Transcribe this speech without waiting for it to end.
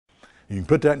You can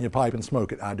put that in your pipe and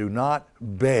smoke it. I do not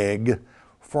beg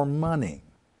for money,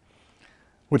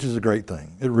 which is a great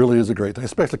thing. It really is a great thing,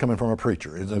 especially coming from a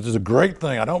preacher. It's a great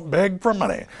thing. I don't beg for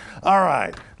money. All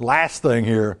right, last thing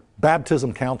here,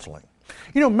 baptism counseling.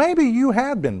 You know, maybe you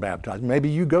have been baptized. Maybe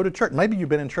you go to church. Maybe you've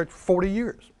been in church for 40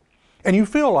 years and you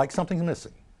feel like something's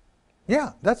missing.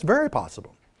 Yeah, that's very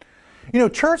possible. You know,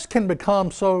 church can become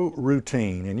so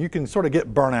routine and you can sort of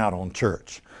get burnt out on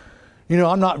church. You know,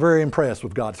 I'm not very impressed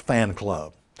with God's fan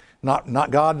club.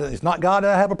 Not God, it's not God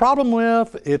that I have a problem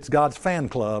with, it's God's fan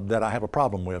club that I have a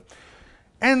problem with.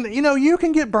 And you know, you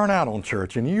can get burnt out on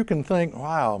church and you can think,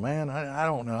 wow, man, I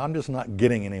don't know, I'm just not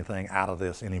getting anything out of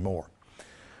this anymore.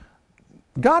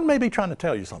 God may be trying to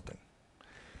tell you something.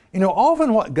 You know,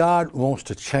 often what God wants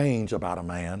to change about a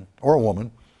man or a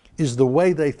woman is the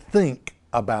way they think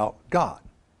about God.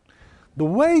 The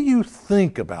way you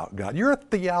think about God, your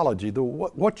theology,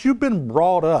 what you've been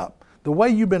brought up, the way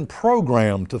you've been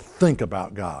programmed to think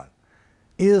about God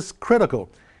is critical.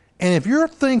 And if you're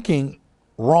thinking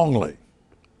wrongly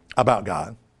about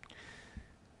God,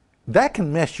 that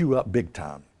can mess you up big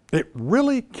time. It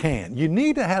really can. You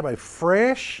need to have a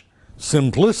fresh,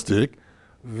 simplistic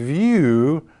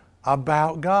view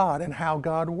about God and how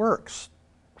God works.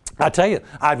 I tell you,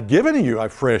 I've given you a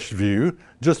fresh view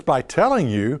just by telling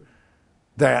you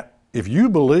that if you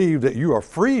believe that you are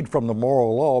freed from the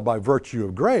moral law by virtue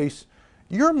of grace,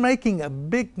 you're making a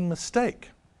big mistake.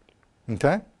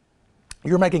 Okay?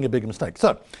 You're making a big mistake.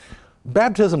 So,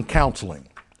 baptism counseling.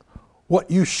 What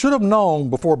you should have known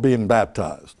before being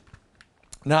baptized.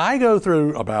 Now, I go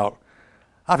through about,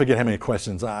 I forget how many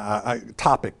questions,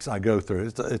 topics I go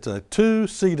through. It's a 2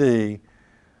 CD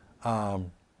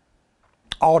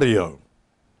audio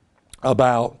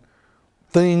about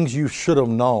things you should have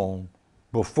known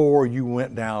before you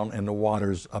went down in the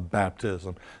waters of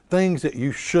baptism. Things that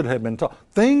you should have been taught.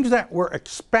 Things that were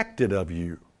expected of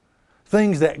you.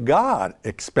 Things that God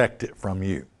expected from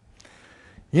you.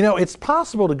 You know, it's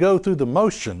possible to go through the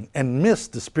motion and miss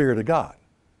the Spirit of God.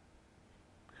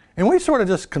 And we sort of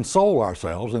just console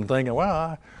ourselves and thinking,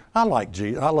 well, I like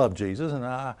Jesus, I love Jesus, and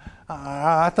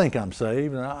I think I'm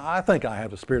saved, and I think I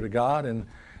have the Spirit of God,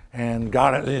 and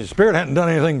God, the Spirit hadn't done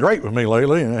anything great with me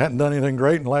lately, and it hadn't done anything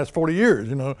great in the last 40 years,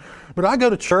 you know. But I go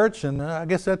to church, and I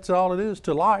guess that's all it is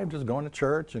to life, just going to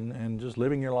church and just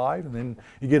living your life, and then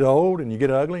you get old, and you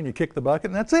get ugly, and you kick the bucket,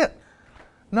 and that's it.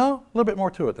 No, a little bit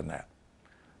more to it than that.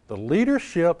 The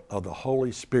leadership of the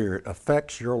Holy Spirit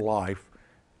affects your life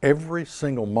every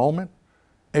single moment,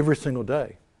 every single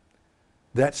day.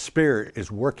 That Spirit is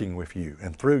working with you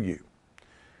and through you.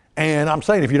 And I'm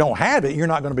saying if you don't have it, you're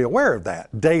not going to be aware of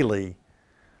that daily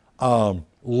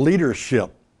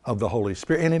leadership of the Holy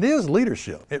Spirit. And it is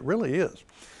leadership. It really is.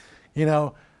 You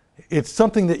know, it's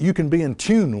something that you can be in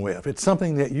tune with. It's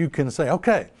something that you can say,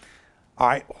 okay, all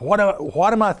right,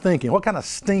 what am I thinking? What kind of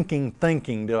stinking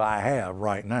thinking do I have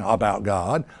right now about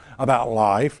God, about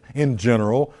life in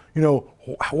general? You know,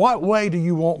 what way do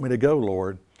you want me to go,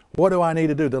 Lord? What do I need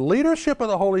to do? The leadership of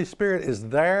the Holy Spirit is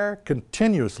there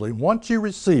continuously. Once you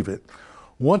receive it,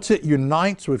 once it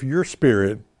unites with your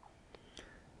spirit,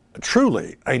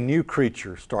 truly a new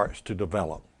creature starts to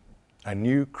develop. A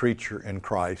new creature in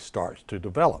Christ starts to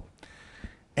develop.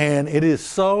 And it is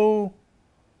so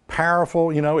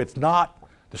powerful. You know, it's not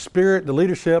the Spirit, the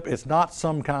leadership, it's not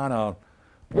some kind of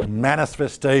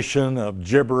manifestation of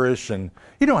gibberish, and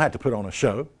you don't have to put on a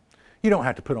show. You don't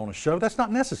have to put on a show. That's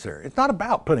not necessary. It's not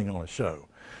about putting on a show.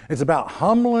 It's about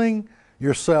humbling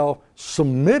yourself,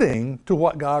 submitting to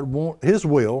what God wants, His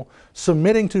will,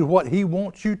 submitting to what He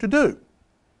wants you to do.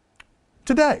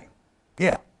 Today.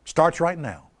 Yeah, starts right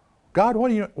now. God, what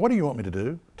do you want me to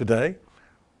do today?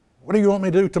 What do you want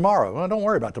me to do tomorrow? Well, don't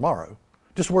worry about tomorrow.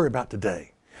 Just worry about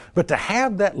today. But to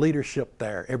have that leadership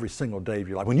there every single day of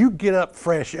your life, when you get up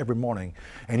fresh every morning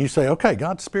and you say, okay,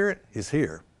 God's Spirit is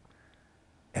here,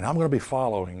 and I'm going to be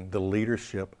following the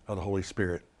leadership of the Holy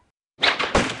Spirit